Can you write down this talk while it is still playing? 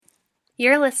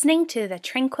You're listening to the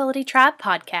Tranquility Tribe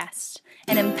podcast,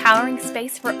 an empowering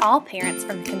space for all parents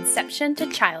from conception to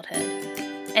childhood.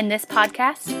 In this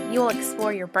podcast, you will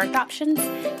explore your birth options,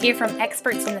 hear from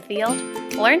experts in the field,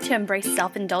 learn to embrace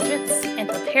self-indulgence, and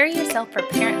prepare yourself for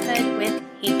parenthood with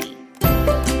Hiki.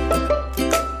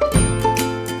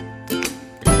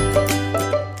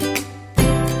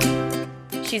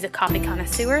 She's a coffee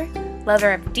connoisseur,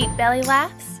 lover of deep belly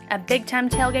laughs, a big-time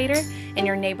tailgater, and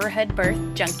your neighborhood birth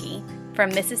junkie.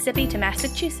 From Mississippi to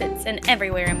Massachusetts and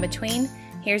everywhere in between,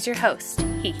 here's your host,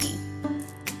 Hiki.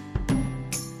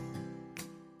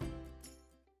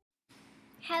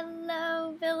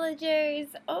 Hello, villagers.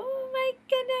 Oh my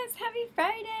goodness, happy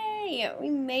Friday. We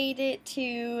made it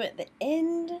to the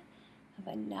end of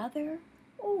another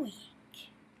week.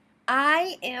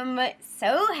 I am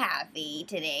so happy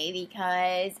today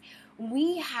because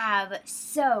we have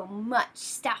so much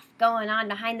stuff going on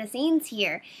behind the scenes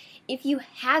here. If you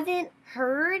haven't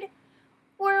heard,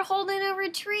 we're holding a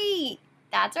retreat.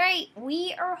 That's right,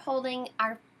 we are holding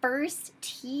our first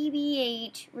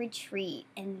TBH retreat,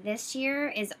 and this year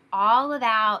is all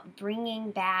about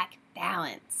bringing back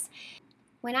balance.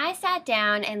 When I sat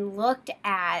down and looked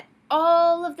at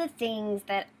all of the things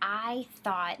that I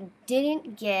thought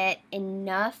didn't get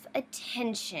enough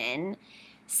attention,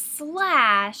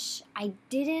 I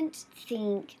didn't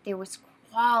think there was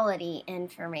quality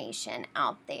information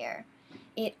out there.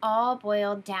 It all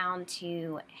boiled down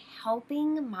to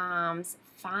helping moms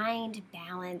find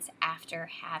balance after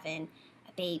having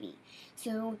a baby.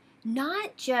 So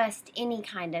not just any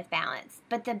kind of balance,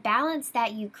 but the balance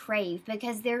that you crave,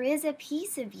 because there is a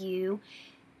piece of you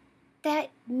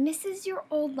that misses your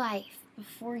old life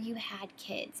before you had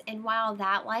kids. And while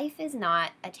that life is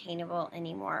not attainable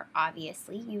anymore,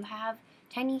 obviously, you have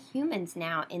tiny humans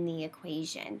now in the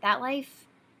equation. That life,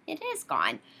 it is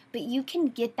gone. But you can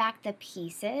get back the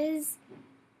pieces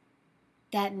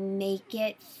that make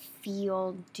it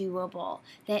feel doable,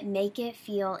 that make it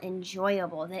feel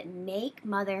enjoyable, that make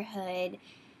motherhood,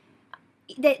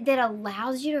 that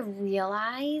allows you to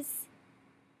realize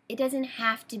it doesn't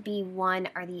have to be one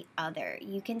or the other.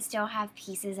 You can still have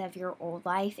pieces of your old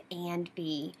life and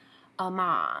be a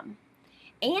mom.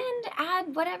 And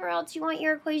add whatever else you want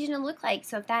your equation to look like.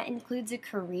 So if that includes a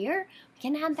career, we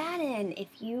can add that in. If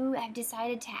you have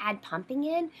decided to add pumping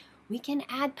in, we can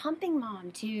add pumping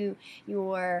mom to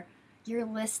your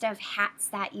list of hats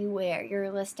that you wear,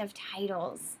 your list of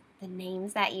titles, the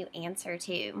names that you answer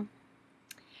to.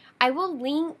 I will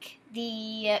link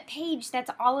the page that's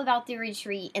all about the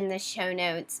retreat in the show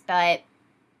notes, but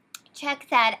check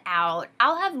that out.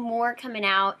 I'll have more coming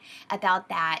out about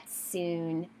that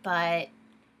soon, but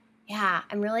yeah,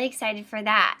 I'm really excited for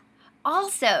that.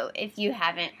 Also, if you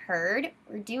haven't heard,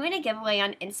 we're doing a giveaway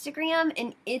on Instagram,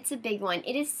 and it's a big one.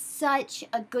 It is such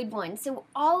a good one. So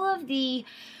all of the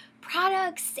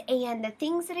products and the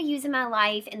things that I use in my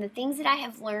life and the things that I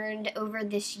have learned over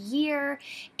this year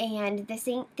and the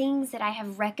same things that I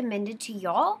have recommended to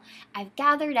y'all, I've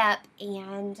gathered up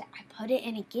and I put it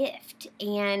in a gift.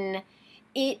 And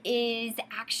it is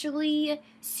actually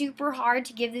super hard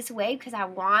to give this away because I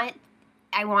want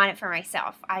it for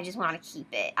myself. I just want to keep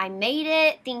it. I made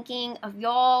it thinking of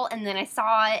y'all, and then I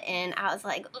saw it and I was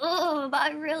like, oh, but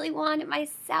I really want it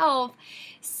myself.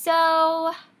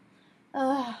 So,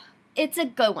 it's a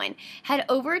good one. Head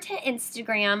over to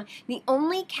Instagram. The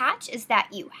only catch is that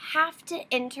you have to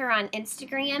enter on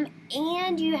Instagram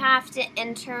and you have to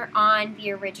enter on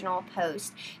the original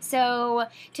post. So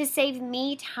to save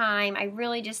me time, I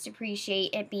really just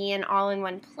appreciate it being all in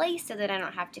one place so that I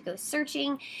don't have to go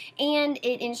searching, and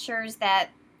it ensures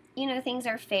that things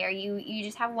are fair. You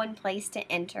just have one place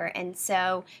to enter, and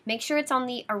so make sure it's on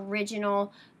the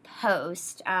original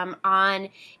post on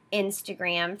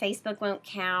Instagram. Facebook won't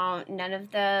count. None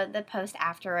of the post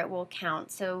after it will count.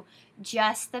 So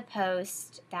just the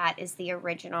post that is the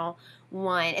original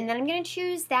one. And then I'm going to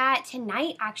choose that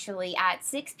tonight, actually, at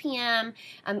 6 p.m.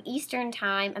 Eastern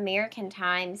time, American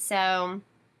time. So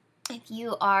if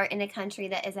you are in a country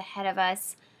that is ahead of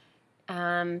us,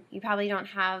 you probably don't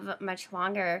have much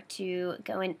longer to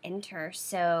go and enter.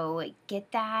 So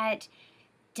get that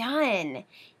done.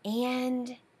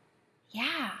 And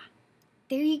yeah,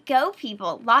 there you go,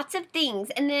 people. Lots of things.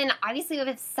 And then obviously we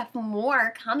have stuff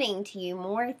more coming to you,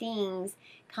 more things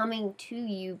coming to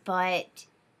you, but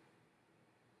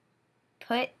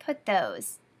put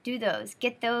those, do those,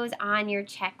 get those on your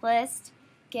checklist,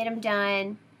 get them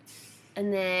done,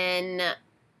 and then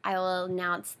I will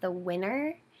announce the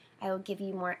winner. I will give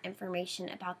you more information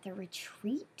about the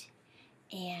retreat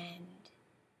and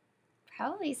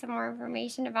probably some more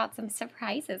information about some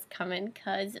surprises coming,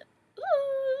 because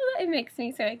It makes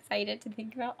me so excited to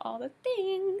think about all the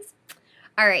things.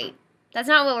 All right, that's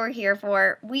not what we're here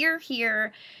for. We're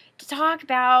here to talk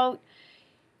about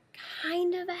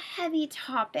kind of a heavy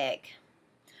topic.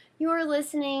 You're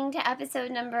listening to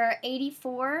episode number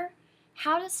 84,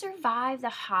 How to Survive the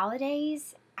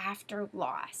Holidays After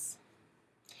Loss.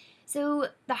 So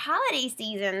the holiday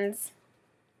seasons,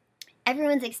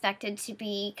 everyone's expected to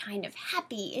be kind of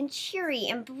happy and cheery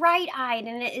and bright-eyed,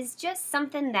 and it is just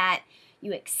something that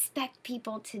you expect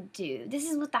people to do. This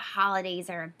is what the holidays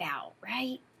are about,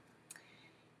 right?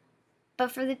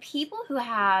 But for the people who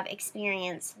have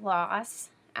experienced loss,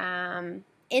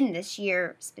 in this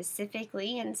year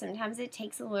specifically, and sometimes it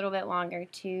takes a little bit longer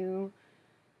to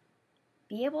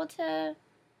be able to,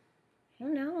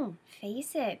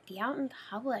 face it, be out in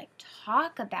public,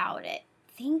 talk about it,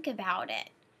 think about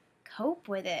it, cope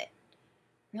with it,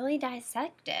 really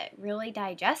dissect it, really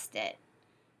digest it.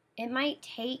 It might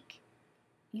take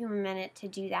you a minute to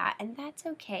do that, and that's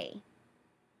okay.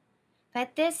 But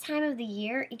at this time of the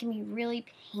year, it can be really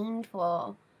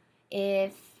painful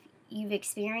if you've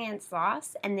experienced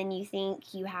loss and then you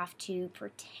think you have to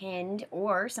pretend,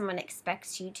 or someone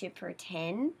expects you to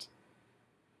pretend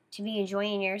to be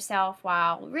enjoying yourself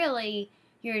while really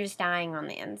you're just dying on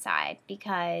the inside,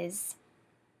 because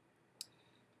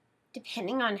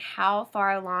depending on how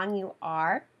far along you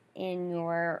are in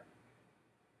your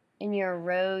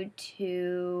road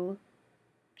to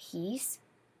peace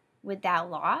with that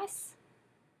loss,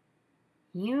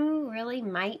 you really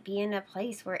might be in a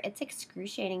place where it's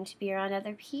excruciating to be around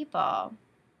other people.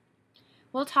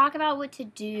 We'll talk about what to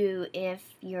do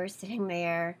if you're sitting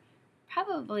there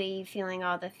probably feeling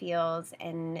all the feels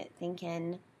and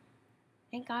thinking,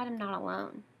 thank God I'm not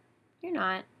alone. You're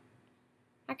not.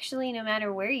 Actually, no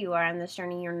matter where you are on this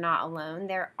journey, you're not alone.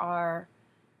 There are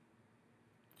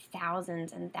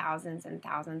thousands and thousands and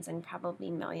thousands and probably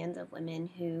millions of women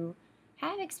who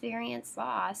have experienced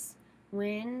loss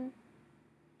when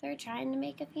they're trying to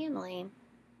make a family.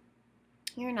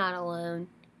 You're not alone.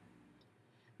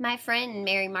 My friend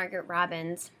Mary Margaret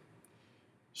Robbins,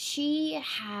 she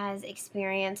has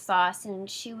experienced loss, and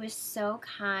she was so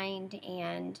kind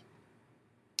and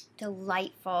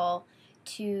delightful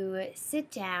to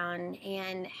sit down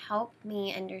and help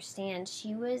me understand.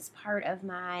 She was part of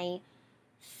my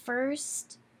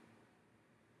first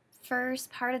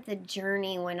part of the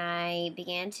journey when I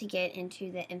began to get into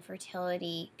the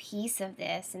infertility piece of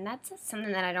this, and that's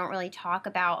something that I don't really talk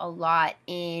about a lot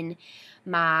in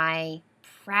my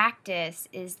practice,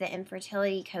 is the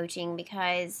infertility coaching,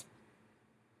 because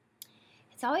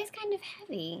it's always kind of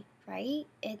heavy, right?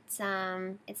 It's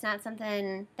not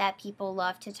something that people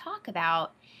love to talk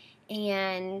about.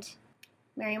 And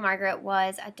Mary Margaret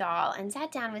was a doll and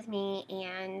sat down with me,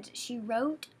 and she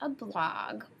wrote a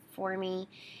blog for me,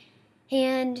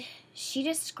 and she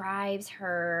describes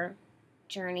her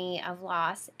journey of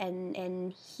loss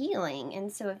and healing.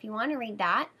 And so if you want to read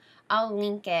that, I'll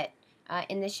link it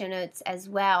in the show notes as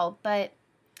well. But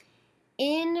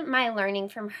in my learning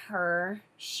from her,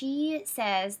 she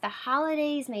says the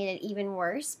holidays made it even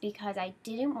worse because I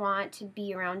didn't want to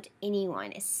be around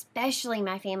anyone, especially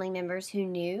my family members who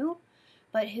knew,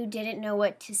 but who didn't know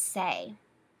what to say.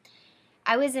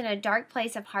 I was in a dark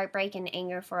place of heartbreak and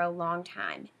anger for a long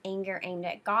time. Anger aimed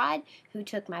at God, who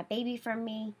took my baby from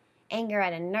me. Anger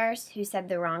at a nurse who said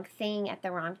the wrong thing at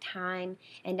the wrong time.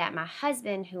 And at my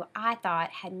husband, who I thought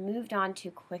had moved on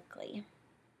too quickly.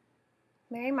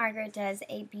 Mary Margaret does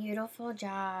a beautiful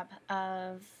job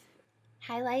of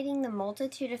highlighting the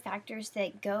multitude of factors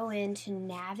that go into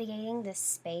navigating the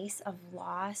space of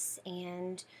loss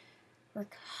and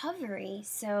recovery.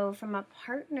 So from a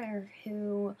partner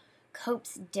who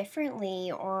copes differently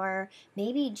or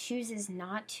maybe chooses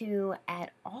not to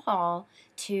at all,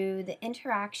 to the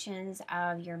interactions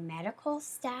of your medical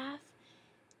staff,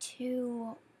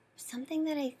 to something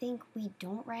that I think we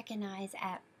don't recognize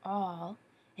at all,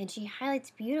 and she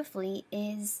highlights beautifully,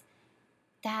 is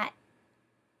that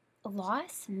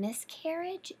loss,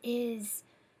 miscarriage, is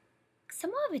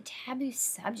somewhat of a taboo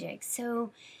subject.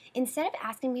 So instead of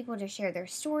asking people to share their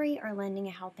story or lending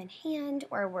a helping hand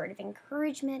or a word of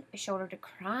encouragement, a shoulder to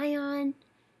cry on,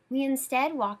 we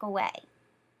instead walk away.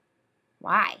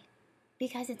 Why?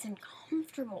 Because it's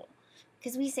uncomfortable.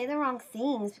 Because we say the wrong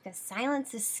things, because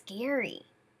silence is scary.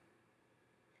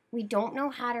 We don't know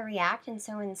how to react, and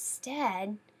so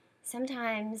instead,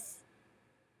 sometimes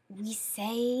we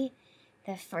say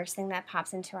the first thing that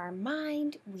pops into our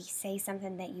mind. We say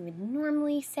something that you would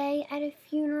normally say at a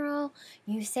funeral.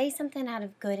 You say something out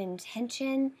of good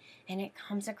intention, and it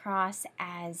comes across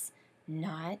as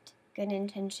not good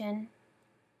intention.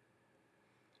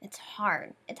 It's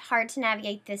hard. It's hard to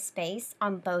navigate this space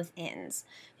on both ends,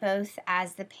 both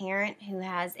as the parent who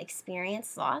has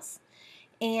experienced loss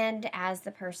and as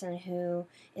the person who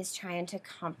is trying to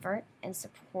comfort and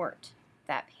support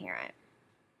that parent.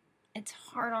 It's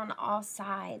hard on all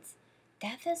sides.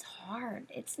 Death is hard.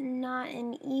 It's not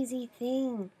an easy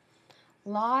thing.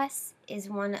 Loss is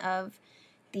one of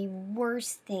the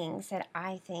worst things that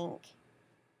I think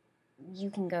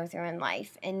you can go through in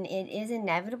life, and it is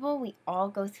inevitable. We all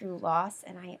go through loss,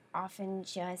 and I often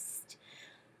just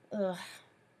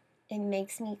it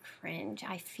makes me cringe.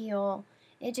 I feel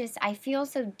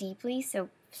so deeply. So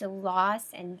loss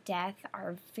and death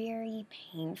are very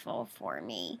painful for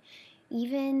me,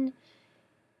 even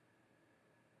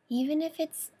if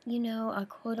it's, a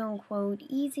quote unquote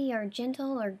easy or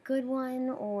gentle or good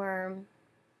one, or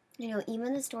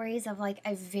even the stories of like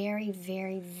a very,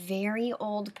 very, very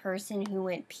old person who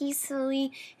went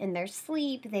peacefully in their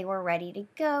sleep. They were ready to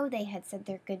go. They had said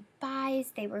their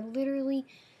goodbyes. They were literally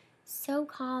so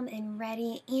calm and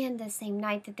ready. And the same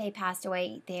night that they passed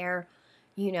away, their,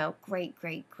 great,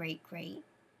 great, great, great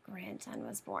grandson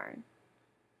was born.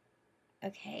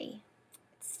 Okay,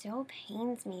 it still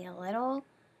pains me a little.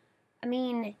 I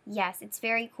mean, yes, it's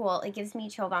very cool. It gives me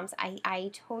chill bumps.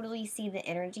 I totally see the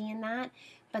energy in that.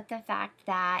 But the fact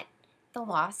that the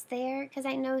loss there, because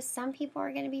I know some people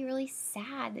are going to be really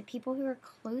sad. The people who are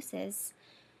closest,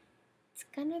 it's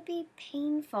going to be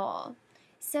painful.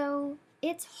 So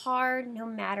it's hard no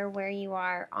matter where you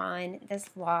are on this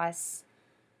loss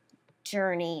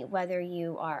journey, whether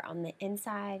you are on the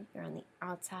inside, you're on the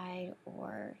outside,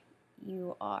 or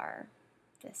you are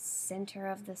the center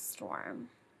of the storm.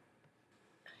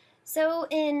 So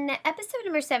in episode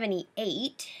number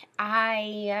 78,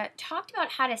 I talked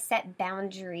about how to set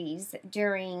boundaries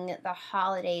during the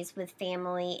holidays with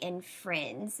family and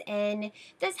friends. And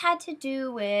this had to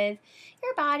do with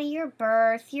your body, your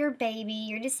birth, your baby,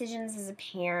 your decisions as a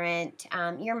parent,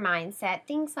 your mindset,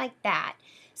 things like that.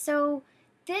 So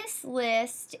this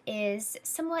list is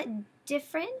somewhat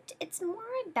different. It's more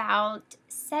about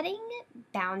setting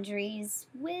boundaries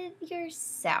with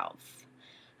yourself.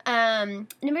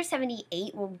 Number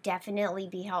 78 will definitely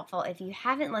be helpful. If you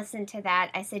haven't listened to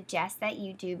that, I suggest that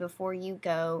you do before you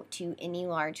go to any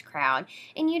large crowd.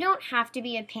 And you don't have to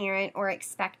be a parent or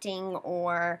expecting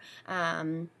or,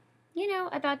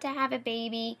 about to have a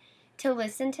baby to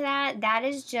listen to that. That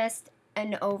is just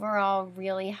an overall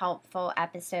really helpful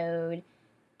episode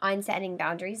on setting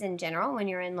boundaries in general when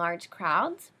you're in large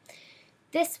crowds.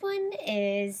 This one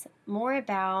is more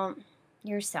about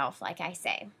yourself, like I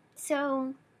say.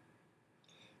 So,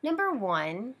 number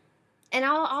one, and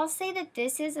I'll say that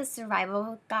this is a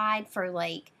survival guide for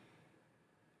like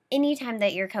any time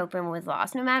that you're coping with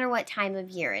loss, no matter what time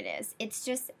of year it is. It's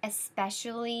just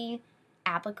especially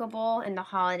applicable in the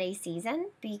holiday season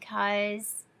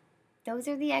because those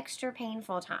are the extra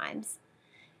painful times.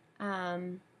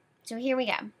 So here we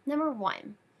go. Number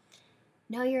one,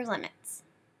 know your limits.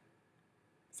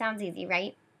 Sounds easy,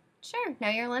 right? Sure, know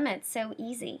your limits. So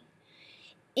easy.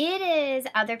 It is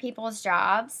other people's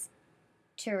jobs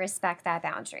to respect that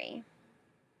boundary.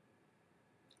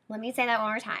 Let me say that one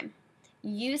more time.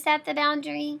 You set the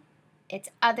boundary. It's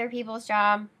other people's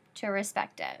job to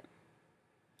respect it.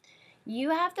 You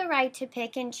have the right to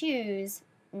pick and choose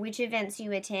which events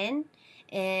you attend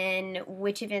and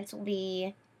which events will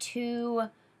be too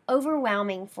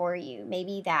overwhelming for you.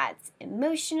 Maybe that's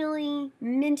emotionally,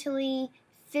 mentally,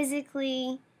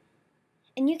 physically.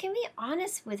 And you can be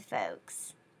honest with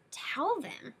folks. Tell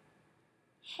them,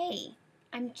 hey,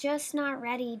 I'm just not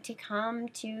ready to come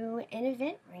to an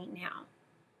event right now.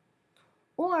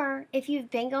 Or if you've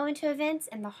been going to events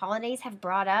and the holidays have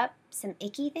brought up some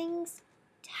icky things,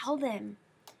 tell them.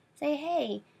 Say,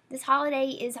 hey, this holiday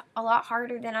is a lot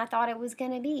harder than I thought it was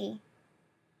going to be.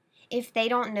 If they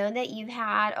don't know that you've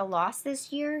had a loss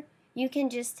this year, you can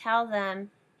just tell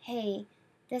them, hey,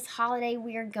 this holiday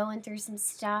we are going through some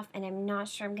stuff and I'm not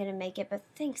sure I'm going to make it, but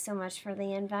thanks so much for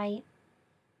the invite.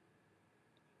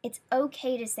 It's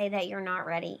okay to say that you're not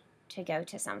ready to go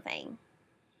to something.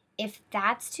 If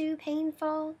that's too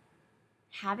painful,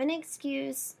 have an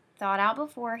excuse thought out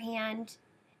beforehand,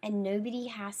 and nobody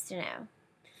has to know.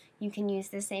 You can use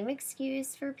the same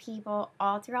excuse for people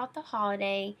all throughout the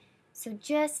holiday, so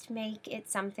just make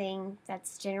it something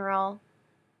that's general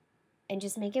and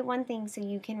just make it one thing so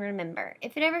you can remember.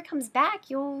 If it ever comes back,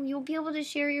 you'll be able to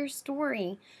share your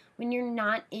story when you're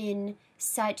not in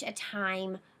such a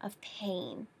time of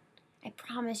pain. I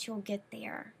promise you'll get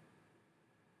there.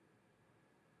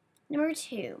 Number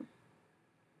 2,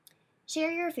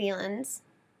 share your feelings,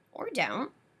 or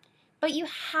don't, but you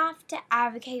have to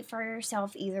advocate for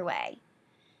yourself either way.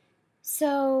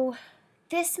 So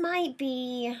this might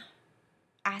be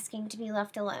asking to be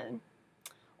left alone,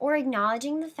 or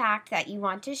acknowledging the fact that you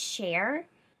want to share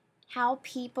how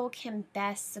people can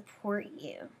best support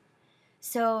you.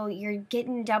 So you're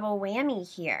getting double whammy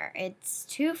here. It's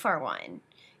 2 for 1.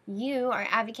 You are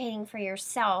advocating for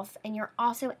yourself, and you're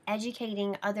also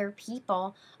educating other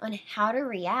people on how to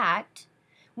react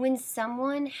when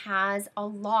someone has a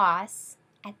loss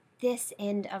at this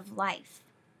end of life.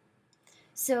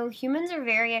 So humans are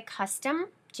very accustomed,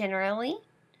 generally,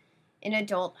 in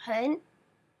adulthood,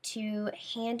 to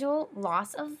handle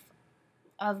loss of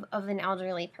an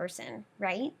elderly person,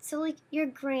 right? So like your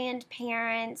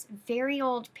grandparents, very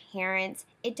old parents,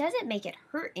 it doesn't make it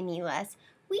hurt any less.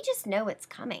 We just know it's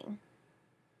coming.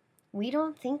 We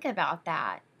don't think about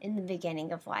that in the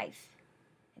beginning of life.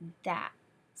 And that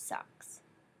sucks.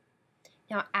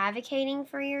 Now, advocating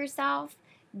for yourself,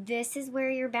 this is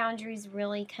where your boundaries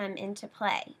really come into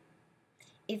play.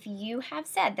 If you have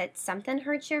said that something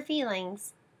hurts your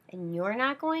feelings and you're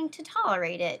not going to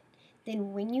tolerate it,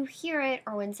 then when you hear it,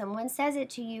 or when someone says it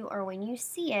to you, or when you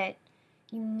see it,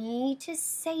 you need to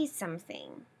say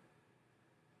something.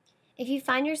 If you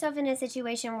find yourself in a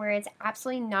situation where it's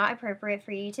absolutely not appropriate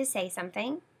for you to say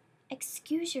something,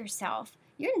 excuse yourself.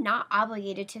 You're not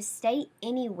obligated to stay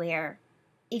anywhere.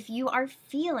 If you are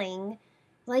feeling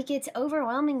like it's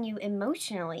overwhelming you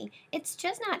emotionally, it's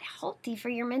just not healthy for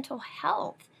your mental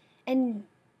health. And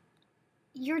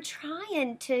you're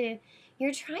trying to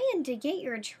get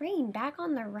your train back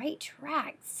on the right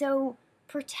track. So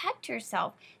protect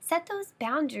yourself. Set those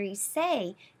boundaries.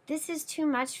 Say, this is too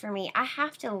much for me. I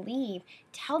have to leave.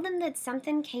 Tell them that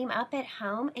something came up at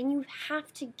home and you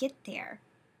have to get there.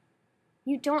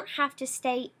 You don't have to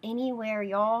stay anywhere,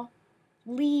 y'all.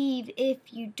 Leave if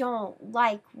you don't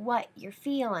like what you're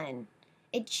feeling.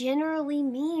 It generally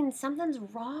means something's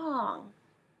wrong.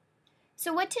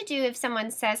 So what to do if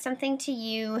someone says something to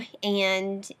you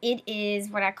and it is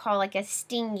what I call like a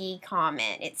stingy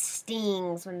comment. It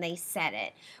stings when they said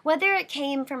it. Whether it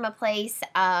came from a place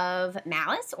of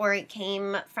malice or it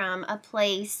came from a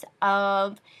place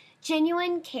of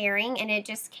genuine caring and it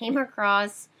just came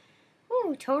across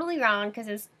totally wrong,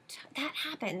 because that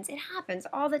happens. It happens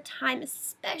all the time,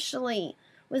 especially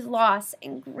with loss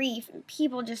and grief, and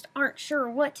people just aren't sure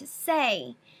what to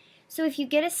say. So if you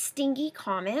get a stingy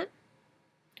comment,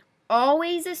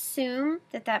 always assume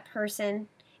that that person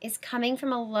is coming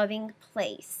from a loving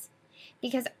place.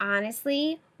 Because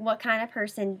honestly, what kind of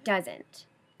person doesn't?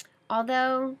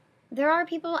 Although there are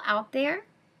people out there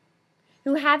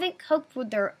who haven't coped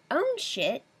with their own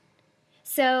shit,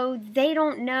 so they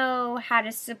don't know how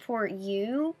to support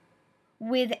you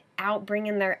without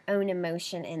bringing their own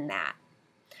emotion in that,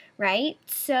 right?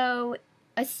 So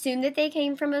assume that they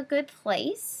came from a good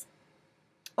place,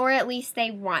 or at least they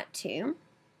want to.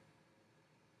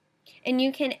 And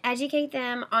you can educate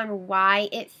them on why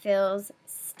it feels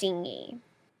stingy.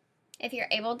 If you're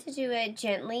able to do it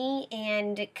gently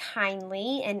and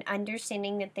kindly and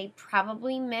understanding that they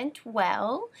probably meant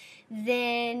well,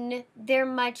 then they're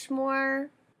much more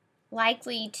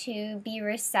likely to be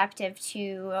receptive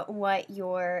to what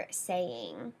you're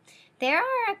saying. There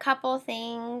are a couple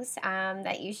things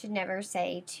that you should never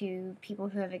say to people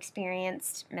who have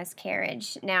experienced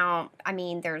miscarriage. Now, I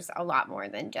mean, there's a lot more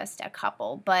than just a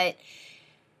couple, but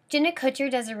Jenna Kutcher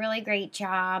does a really great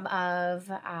job of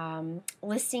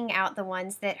listing out the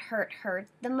ones that hurt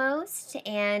the most.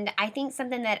 And I think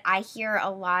something that I hear a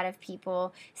lot of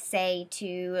people say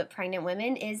to pregnant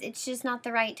women is it's just not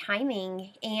the right timing.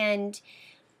 And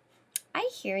I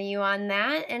hear you on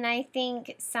that. And I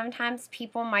think sometimes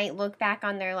people might look back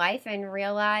on their life and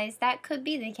realize that could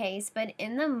be the case. But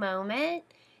in the moment,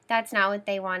 that's not what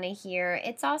they want to hear.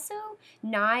 It's also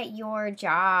not your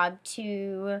job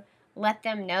to let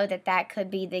them know that that could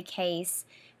be the case.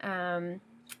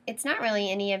 It's not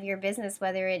really any of your business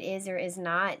whether it is or is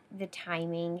not the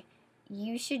timing.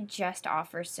 You should just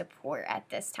offer support at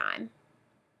this time.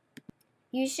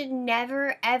 You should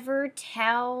never ever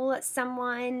tell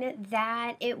someone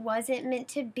that it wasn't meant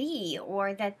to be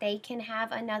or that they can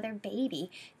have another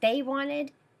baby. They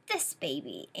wanted this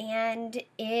baby, and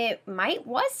it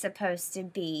was supposed to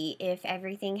be if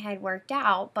everything had worked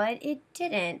out, but it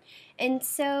didn't. And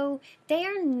so they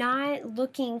are not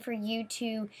looking for you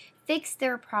to fix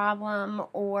their problem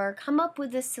or come up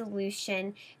with a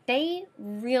solution. They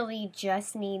really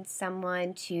just need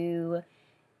someone to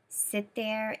sit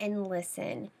there and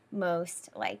listen, most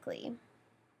likely.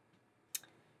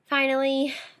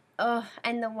 Finally,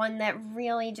 and the one that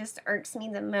really just irks me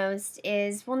the most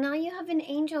is, well, now you have an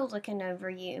angel looking over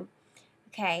you.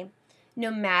 Okay, No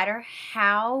matter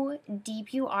how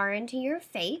deep you are into your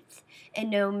faith, and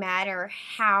no matter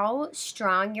how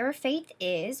strong your faith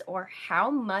is or how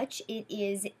much it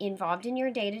is involved in your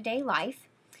day-to-day life,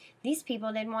 these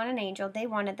people didn't want an angel. They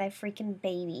wanted that freaking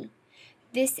baby.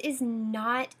 This is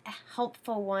not a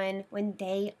helpful one when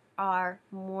they are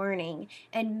mourning.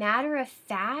 And matter of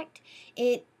fact,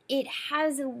 it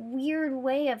has a weird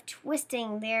way of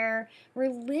twisting their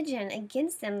religion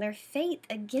against them, their faith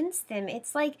against them.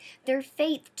 It's like their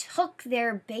faith took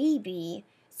their baby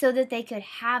so that they could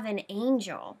have an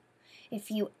angel. If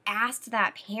you asked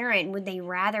that parent, would they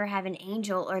rather have an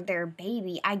angel or their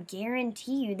baby, I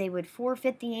guarantee you they would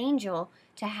forfeit the angel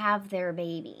to have their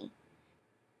baby.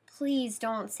 Please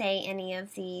don't say any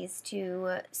of these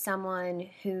to someone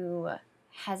who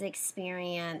has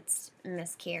experienced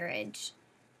miscarriage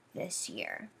this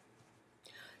year.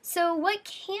 So what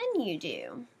can you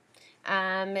do?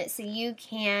 So you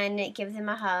can give them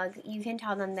a hug. You can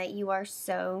tell them that you are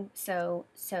so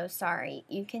sorry.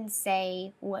 You can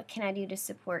say, what can I do to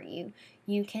support you?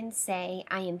 You can say,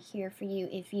 I am here for you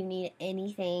if you need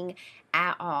anything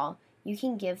at all. You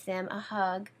can give them a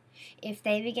hug. If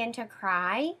they begin to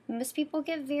cry, most people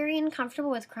get very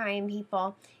uncomfortable with crying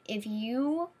people. If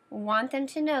you want them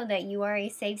to know that you are a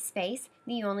safe space,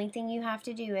 the only thing you have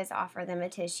to do is offer them a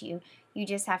tissue. You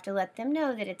just have to let them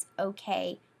know that it's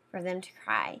okay for them to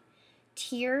cry.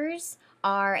 Tears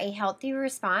are a healthy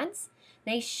response.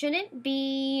 They shouldn't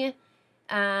be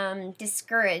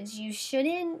discouraged. You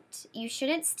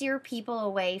shouldn't steer people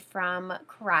away from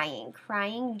crying.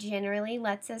 Crying generally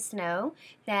lets us know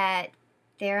that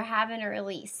they're having a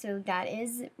release, so that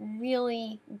is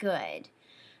really good.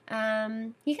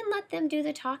 You can let them do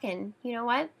the talking. You know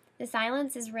what? The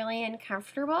silence is really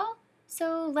uncomfortable,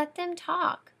 so let them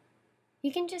talk.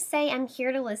 You can just say, I'm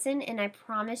here to listen, and I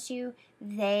promise you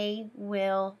they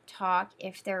will talk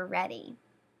if they're ready.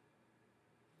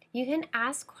 You can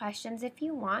ask questions if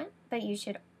you want, but you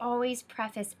should always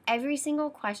preface every single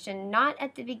question, not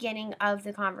at the beginning of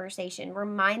the conversation.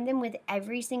 Remind them with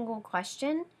every single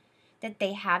question that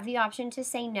they have the option to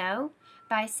say no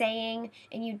by saying,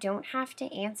 and you don't have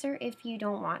to answer if you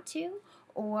don't want to,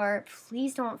 or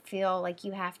please don't feel like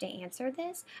you have to answer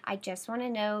this. I just want to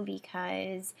know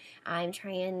because I'm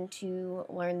trying to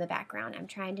learn the background. I'm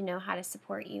trying to know how to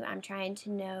support you. I'm trying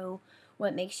to know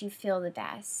what makes you feel the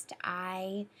best.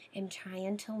 I am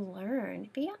trying to learn.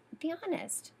 Be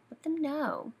honest. Let them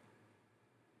know.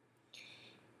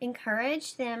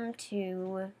 Encourage them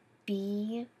to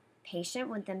be patient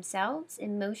with themselves,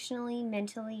 emotionally,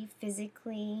 mentally,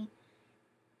 physically,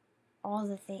 all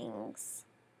the things.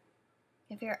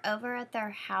 If you're over at their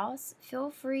house,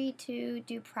 feel free to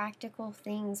do practical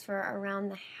things for around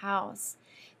the house.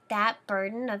 That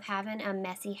burden of having a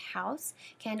messy house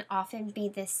can often be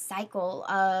this cycle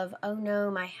of, oh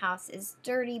no, my house is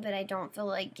dirty, but I don't feel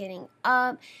like getting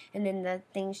up. And then the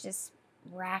things just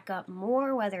rack up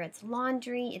more, whether it's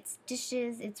laundry, it's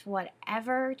dishes, it's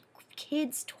whatever,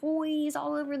 kids' toys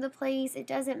all over the place. It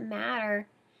doesn't matter.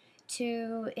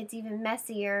 It's even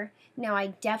messier. Now, I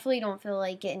definitely don't feel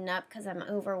like getting up because I'm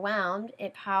overwhelmed.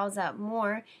 It piles up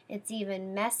more. It's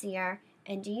even messier.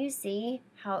 And do you see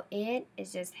how it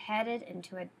is just headed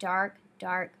into a dark,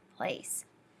 dark place?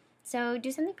 So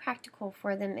do something practical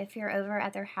for them if you're over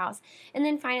at their house. And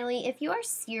then finally, if you are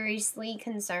seriously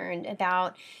concerned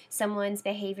about someone's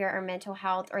behavior or mental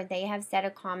health, or they have said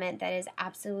a comment that is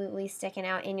absolutely sticking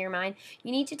out in your mind,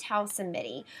 you need to tell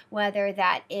somebody, whether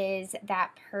that is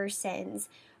that person's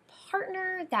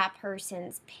partner, that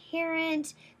person's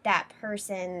parent, that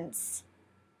person's,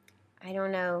 I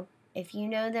don't know. If you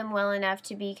know them well enough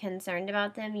to be concerned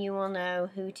about them, you will know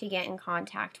who to get in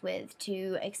contact with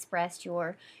to express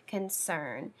your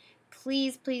concern.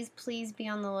 Please, please, please be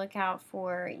on the lookout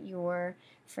for your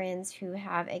friends who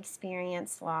have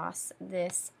experienced loss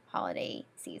this holiday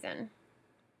season.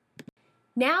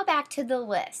 Now back to the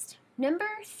list. Number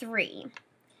 3,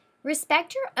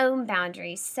 respect your own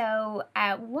boundaries. So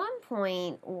at one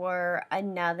point or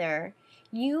another,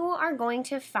 you are going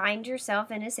to find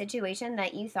yourself in a situation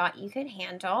that you thought you could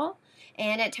handle,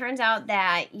 and it turns out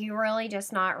that you're really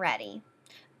just not ready.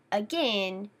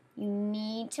 Again, you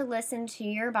need to listen to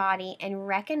your body and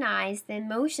recognize the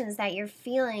emotions that you're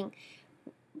feeling.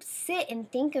 Sit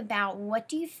and think about, what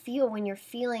do you feel when you're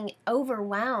feeling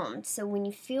overwhelmed? So when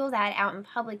you feel that out in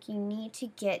public, you need to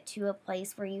get to a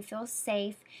place where you feel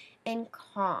safe and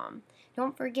calm.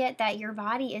 Don't forget that your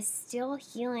body is still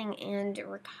healing and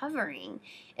recovering.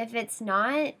 If it's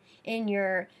not in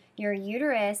your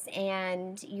uterus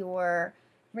and your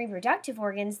reproductive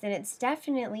organs, then it's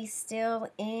definitely still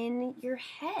in your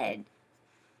head.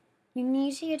 You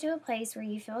need to get to a place where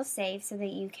you feel safe so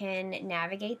that you can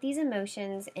navigate these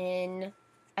emotions in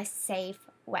a safe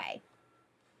way.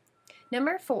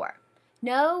 Number 4,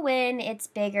 know when it's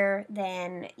bigger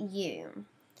than you.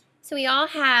 So we all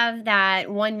have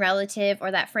that one relative or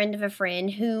that friend of a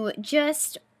friend who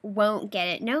just won't get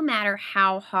it no matter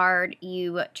how hard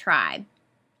you try.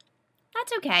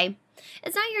 That's okay.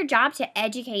 It's not your job to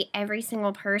educate every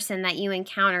single person that you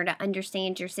encounter to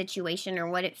understand your situation or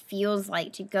what it feels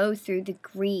like to go through the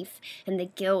grief and the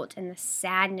guilt and the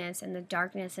sadness and the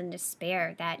darkness and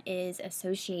despair that is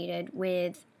associated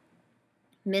with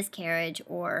miscarriage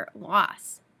or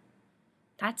loss.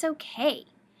 That's okay.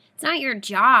 It's not your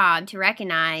job to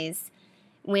recognize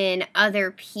when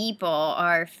other people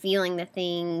are feeling the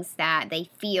things that they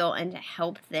feel and to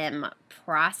help them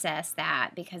process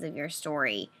that because of your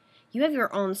story. You have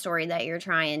your own story that you're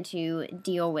trying to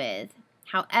deal with.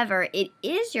 However, it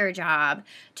is your job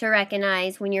to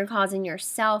recognize when you're causing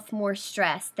yourself more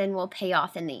stress than will pay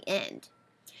off in the end.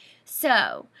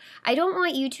 So, I don't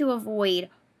want you to avoid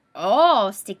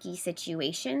all sticky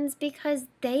situations because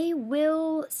they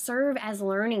will serve as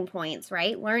learning points,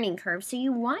 right? Learning curves. So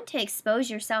you want to expose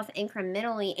yourself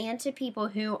incrementally and to people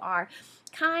who are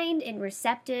kind and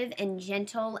receptive and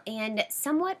gentle and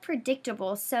somewhat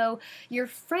predictable. So your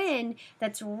friend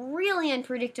that's really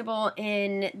unpredictable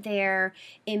in their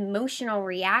emotional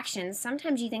reactions,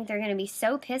 sometimes you think they're going to be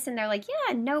so pissed and they're like,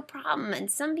 yeah, no problem. And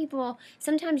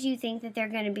sometimes you think that they're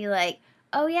going to be like,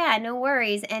 oh yeah, no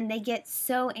worries, and they get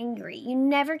so angry. You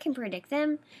never can predict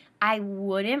them. I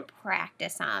wouldn't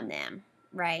practice on them,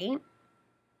 right?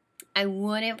 I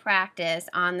wouldn't practice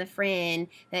on the friend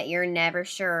that you're never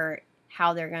sure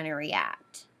how they're going to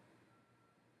react.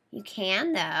 You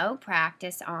can, though,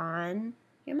 practice on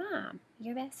your mom,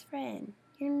 your best friend,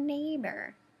 your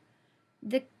neighbor,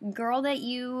 the girl that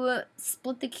you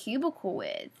split the cubicle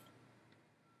with,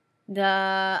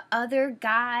 the other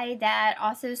guy that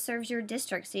also serves your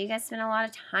district, so you guys spend a lot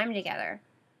of time together.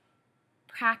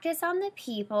 Practice on the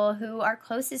people who are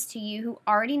closest to you, who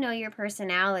already know your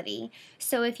personality.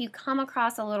 So if you come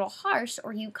across a little harsh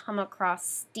or you come across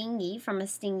stingy from a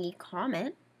stingy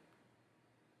comment,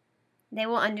 they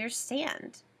will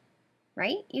understand,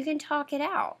 right? You can talk it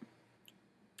out.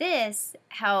 This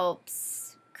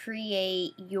helps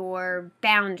create your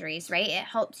boundaries, right? It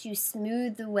helps you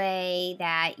smooth the way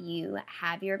that you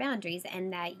have your boundaries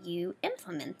and that you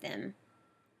implement them.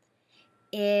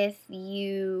 If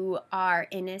you are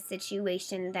in a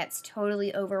situation that's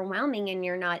totally overwhelming and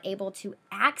you're not able to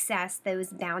access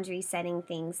those boundary setting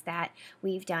things that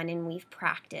we've done and we've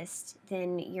practiced,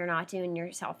 then you're not doing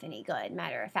yourself any good.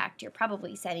 Matter of fact, you're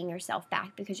probably setting yourself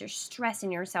back because you're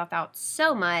stressing yourself out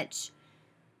so much.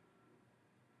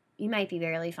 You might be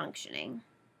barely functioning.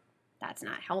 That's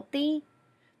not healthy.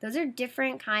 Those are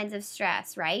different kinds of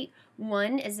stress, right?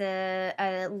 One is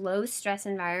a low stress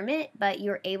environment, but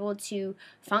you're able to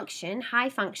function, high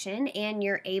function, and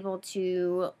you're able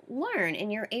to learn,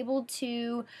 and you're able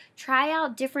to try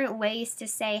out different ways to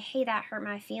say, hey, that hurt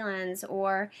my feelings,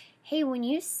 or hey, when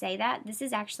you say that, this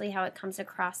is actually how it comes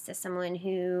across to someone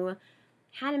who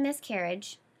had a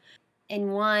miscarriage.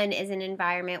 And one is an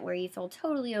environment where you feel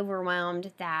totally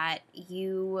overwhelmed that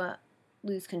you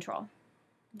lose control,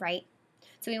 right?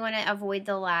 So we want to avoid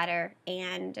the latter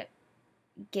and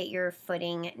get your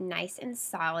footing nice and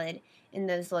solid in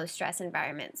those low stress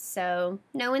environments. So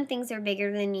know when things are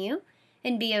bigger than you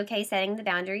and be okay setting the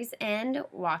boundaries and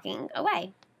walking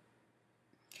away.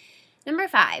 Number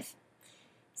 5.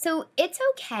 So it's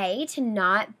okay to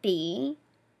not be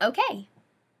okay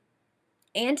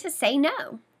and to say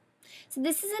no. So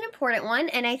this is an important one,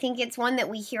 and I think it's one that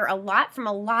we hear a lot from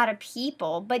a lot of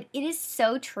people, but it is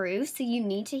so true, so you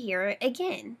need to hear it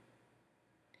again.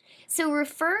 So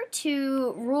refer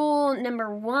to rule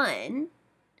number 1,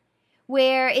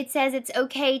 where it says it's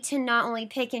okay to not only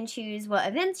pick and choose what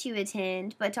events you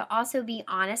attend, but to also be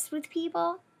honest with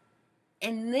people.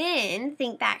 And then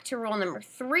think back to rule number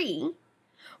 3,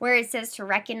 where it says to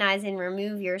recognize and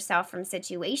remove yourself from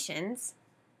situations.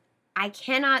 I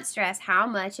cannot stress how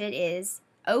much it is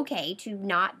okay to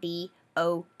not be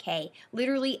okay.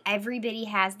 Literally, everybody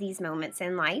has these moments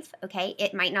in life, okay?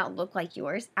 It might not look like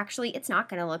yours. Actually, it's not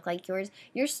going to look like yours.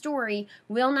 Your story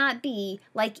will not be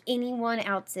like anyone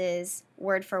else's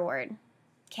word for word,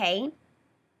 okay?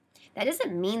 That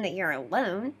doesn't mean that you're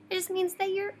alone. It just means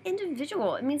that you're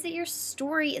individual. It means that your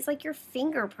story is like your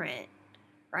fingerprint,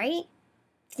 right?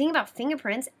 If you think about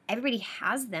fingerprints, everybody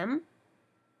has them.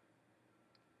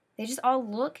 They just all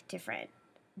look different.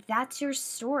 That's your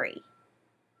story.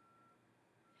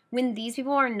 When these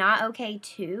people are not okay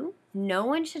too, no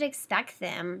one should expect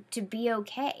them to be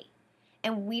okay.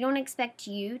 and we don't expect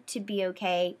you to be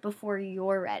okay before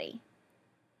you're ready.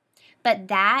 But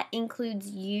that includes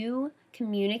you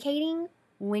communicating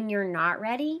when you're not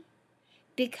ready,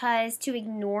 because to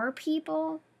ignore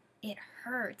people, it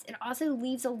hurts. It also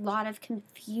leaves a lot of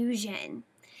confusion.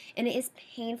 And it is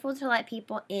painful to let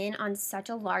people in on such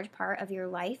a large part of your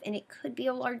life, and it could be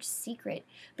a large secret.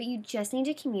 But you just need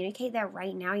to communicate that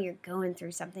right now you're going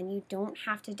through something. You don't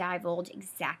have to divulge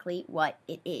exactly what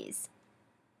it is.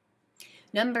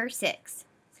 Number 6.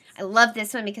 I love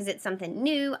this one because it's something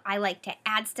new. I like to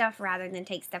add stuff rather than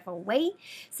take stuff away.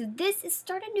 So this is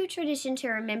start a new tradition to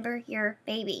remember your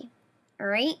baby. All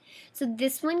right, so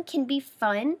this one can be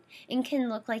fun and can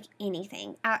look like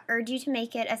anything. I urge you to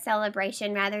make it a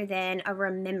celebration rather than a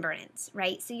remembrance,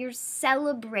 right? So you're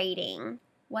celebrating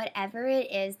whatever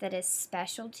it is that is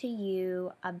special to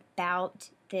you about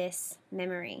this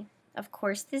memory. Of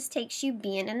course, this takes you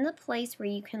being in the place where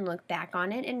you can look back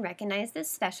on it and recognize the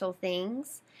special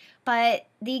things. But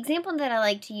the example that I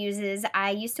like to use is I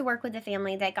used to work with a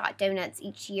family that got donuts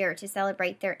each year to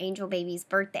celebrate their angel baby's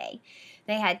birthday.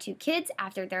 They had 2 kids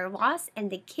after their loss, and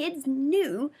the kids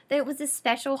knew that it was a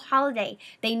special holiday.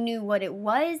 They knew what it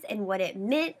was and what it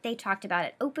meant. They talked about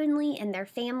it openly in their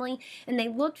family, and they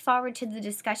looked forward to the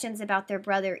discussions about their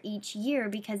brother each year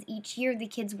because each year the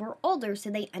kids were older, so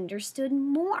they understood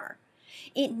more.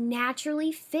 It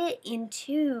naturally fit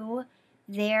into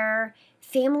their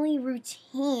family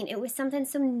routine. It was something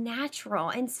so natural.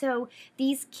 And so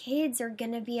these kids are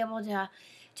going to be able to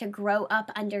grow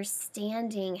up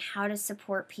understanding how to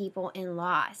support people in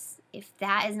loss. If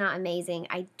that is not amazing,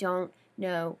 I don't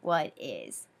know what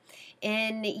is.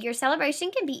 And your celebration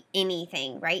can be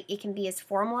anything, right? It can be as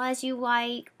formal as you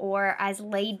like or as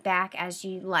laid back as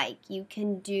you like. You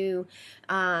can do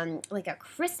like a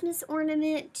Christmas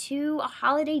ornament to a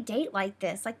holiday date like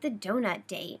this, like the donut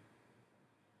date.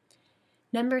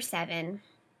 Number 7,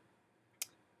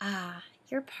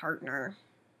 your partner.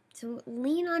 So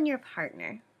lean on your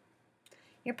partner.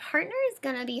 Your partner is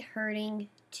going to be hurting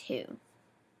too.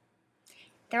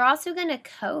 They're also going to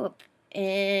cope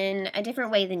in a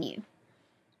different way than you.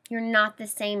 You're not the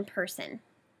same person.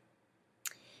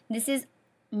 This is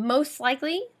most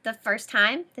likely the first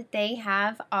time that they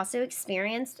have also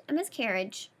experienced a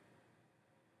miscarriage.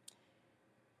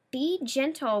 Be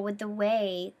gentle with the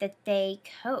way that they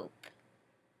cope.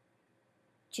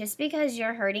 Just because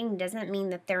you're hurting doesn't mean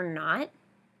that they're not.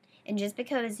 And just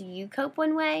because you cope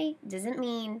one way doesn't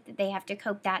mean that they have to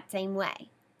cope that same way.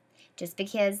 Just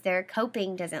because their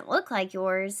coping doesn't look like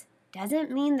yours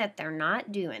doesn't mean that they're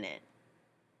not doing it.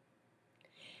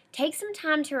 Take some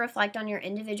time to reflect on your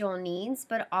individual needs,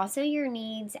 but also your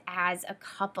needs as a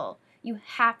couple. You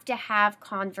have to have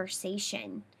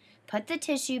conversation. Put the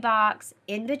tissue box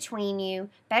in between you.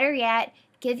 Better yet,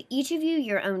 give each of you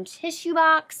your own tissue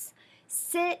box.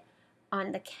 Sit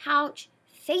on the couch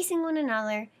facing one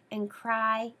another and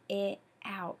cry it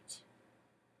out.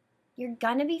 You're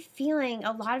going to be feeling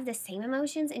a lot of the same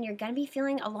emotions, and you're going to be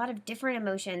feeling a lot of different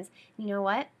emotions. You know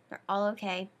what? They're all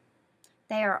okay.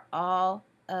 They are all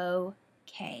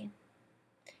okay.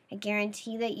 I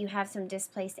guarantee that you have some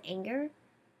displaced anger.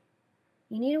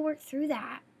 You need to work through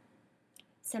that.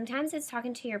 Sometimes it's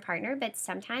talking to your partner, but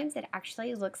sometimes it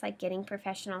actually looks like getting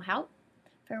professional help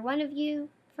for one of you,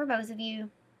 for both of you,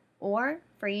 or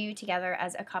for you together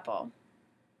as a couple.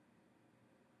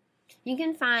 You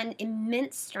can find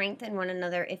immense strength in one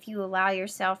another if you allow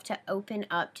yourself to open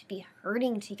up to be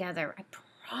hurting together. I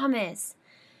promise.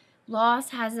 Loss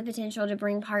has the potential to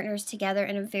bring partners together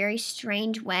in a very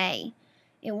strange way.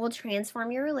 It will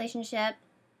transform your relationship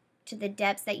to the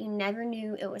depths that you never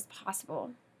knew it was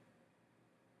possible.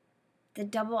 The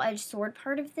double-edged sword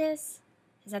part of this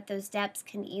is that those depths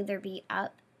can either be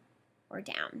up or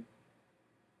down.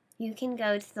 You can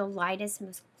go to the lightest,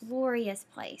 most glorious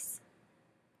place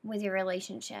with your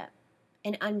relationship,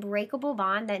 an unbreakable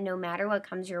bond that no matter what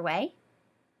comes your way,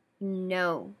 you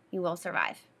know you will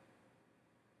survive.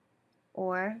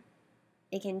 Or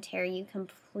it can tear you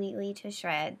completely to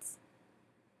shreds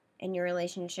and your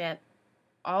relationship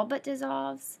all but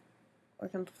dissolves or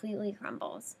completely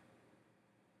crumbles.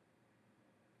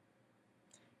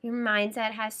 Your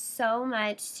mindset has so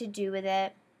much to do with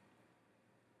it.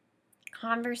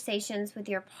 Conversations with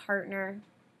your partner,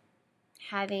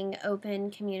 having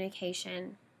open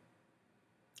communication,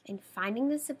 and finding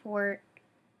the support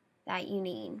that you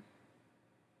need.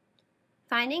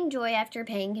 Finding joy after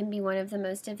pain can be one of the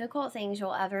most difficult things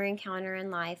you'll ever encounter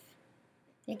in life.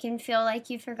 It can feel like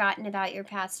you've forgotten about your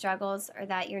past struggles or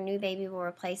that your new baby will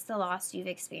replace the loss you've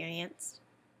experienced.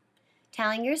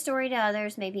 Telling your story to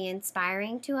others may be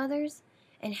inspiring to others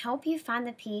and help you find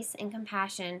the peace and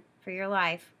compassion for your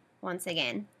life once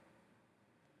again.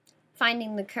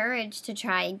 Finding the courage to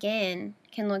try again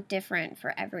can look different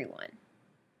for everyone.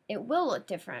 It will look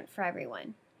different for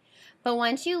everyone. But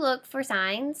once you look for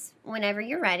signs, whenever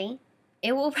you're ready,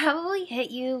 it will probably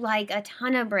hit you like a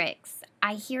ton of bricks.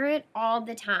 I hear it all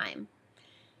the time.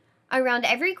 Around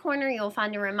every corner, you'll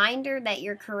find a reminder that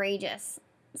you're courageous.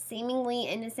 Seemingly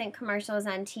innocent commercials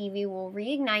on TV will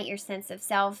reignite your sense of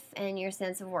self and your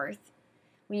sense of worth.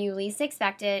 When you least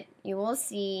expect it, you will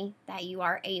see that you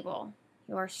are able.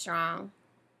 You are strong.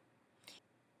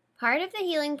 Part of the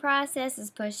healing process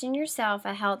is pushing yourself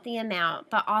a healthy amount,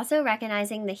 but also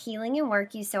recognizing the healing and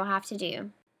work you still have to do.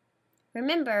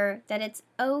 Remember that it's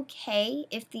okay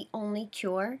if the only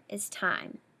cure is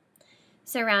time.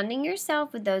 Surrounding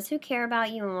yourself with those who care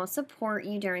about you and will support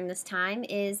you during this time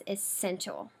is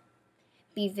essential.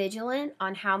 Be vigilant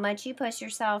on how much you push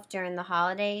yourself during the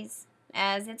holidays,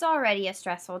 as it's already a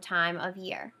stressful time of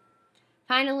year.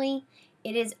 Finally,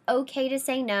 it is okay to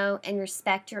say no and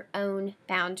respect your own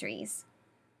boundaries.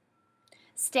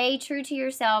 Stay true to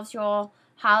yourselves, y'all.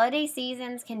 Holiday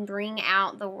seasons can bring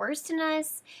out the worst in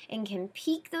us and can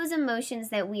pique those emotions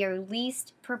that we are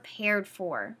least prepared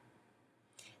for.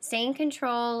 Stay in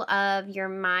control of your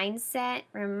mindset.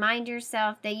 Remind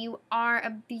yourself that you are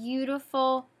a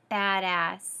beautiful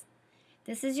badass.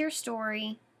 This is your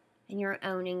story, and you're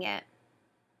owning it.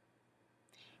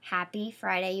 Happy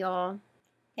Friday, y'all.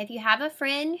 If you have a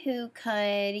friend who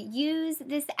could use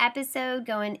this episode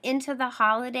going into the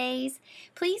holidays,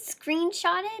 please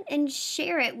screenshot it and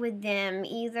share it with them,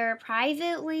 either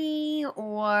privately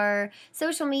or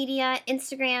social media,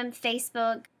 Instagram,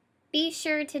 Facebook. Be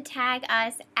sure to tag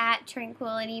us at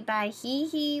Tranquility by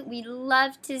Hee. We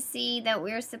love to see that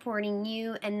we're supporting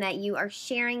you and that you are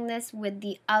sharing this with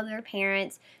the other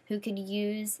parents who could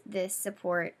use this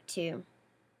support too.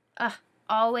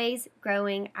 Always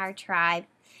growing our tribe.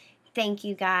 Thank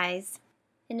you, guys.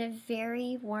 And a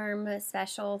very warm,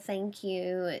 special thank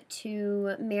you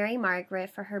to Mary Margaret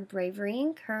for her bravery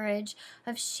and courage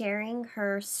of sharing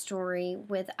her story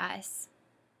with us.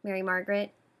 Mary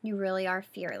Margaret, you really are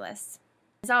fearless.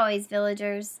 As always,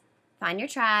 villagers, find your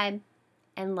tribe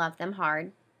and love them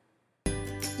hard.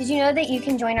 Did you know that you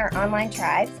can join our online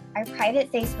tribes? Our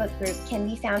private Facebook group can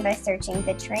be found by searching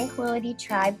the Tranquility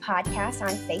Tribe podcast on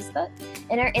Facebook,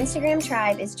 and our Instagram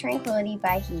tribe is Tranquility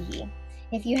by Hee.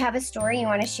 If you have a story you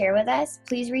want to share with us,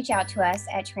 please reach out to us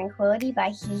at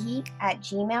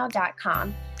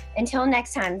tranquilitybyhee@gmail.com. Until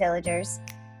next time, villagers.